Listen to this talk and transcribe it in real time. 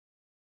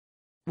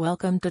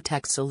Welcome to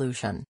Tech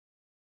Solution.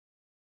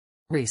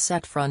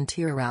 Reset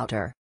Frontier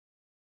Router.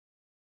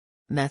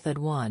 Method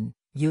 1,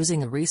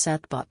 using a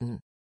reset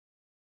button.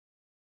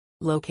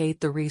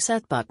 Locate the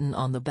reset button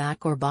on the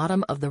back or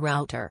bottom of the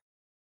router.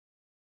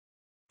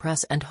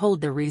 Press and hold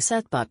the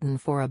reset button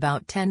for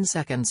about 10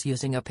 seconds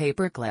using a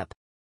paper clip.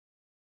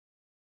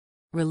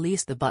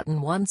 Release the button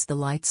once the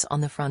lights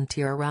on the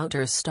Frontier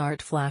router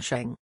start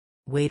flashing.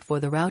 Wait for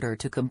the router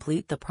to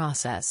complete the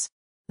process.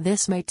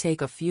 This may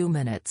take a few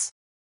minutes.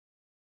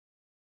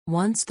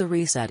 Once the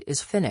reset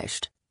is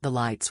finished, the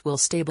lights will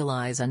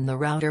stabilize and the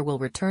router will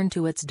return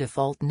to its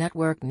default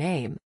network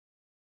name.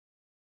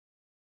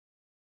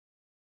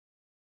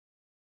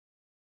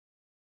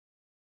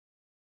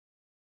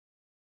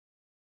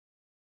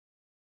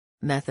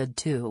 Method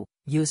 2,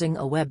 using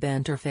a web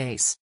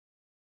interface.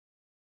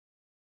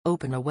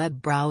 Open a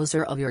web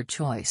browser of your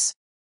choice.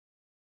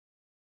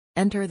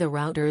 Enter the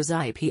router's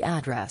IP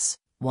address,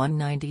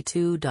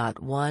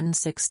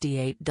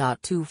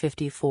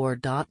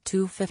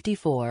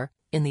 192.168.254.254,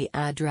 in the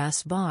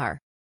address bar.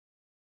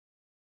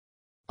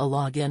 A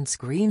login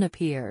screen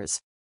appears.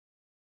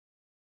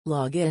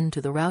 Log in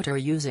to the router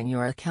using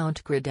your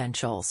account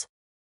credentials.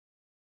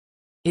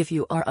 If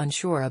you are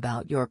unsure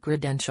about your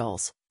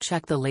credentials,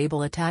 check the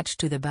label attached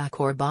to the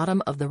back or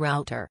bottom of the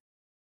router.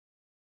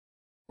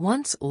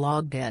 Once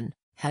logged in,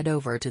 head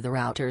over to the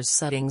router's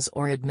settings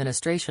or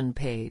administration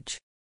page.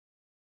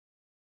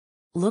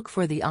 Look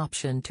for the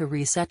option to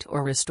reset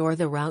or restore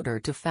the router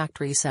to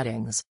factory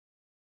settings.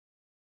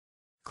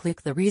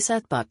 Click the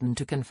reset button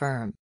to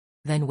confirm.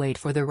 Then wait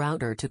for the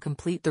router to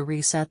complete the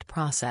reset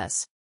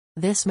process.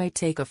 This may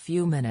take a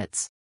few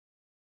minutes.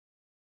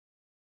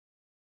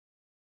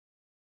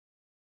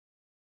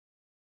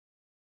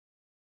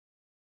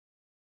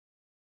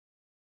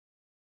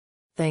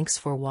 Thanks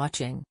for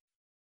watching.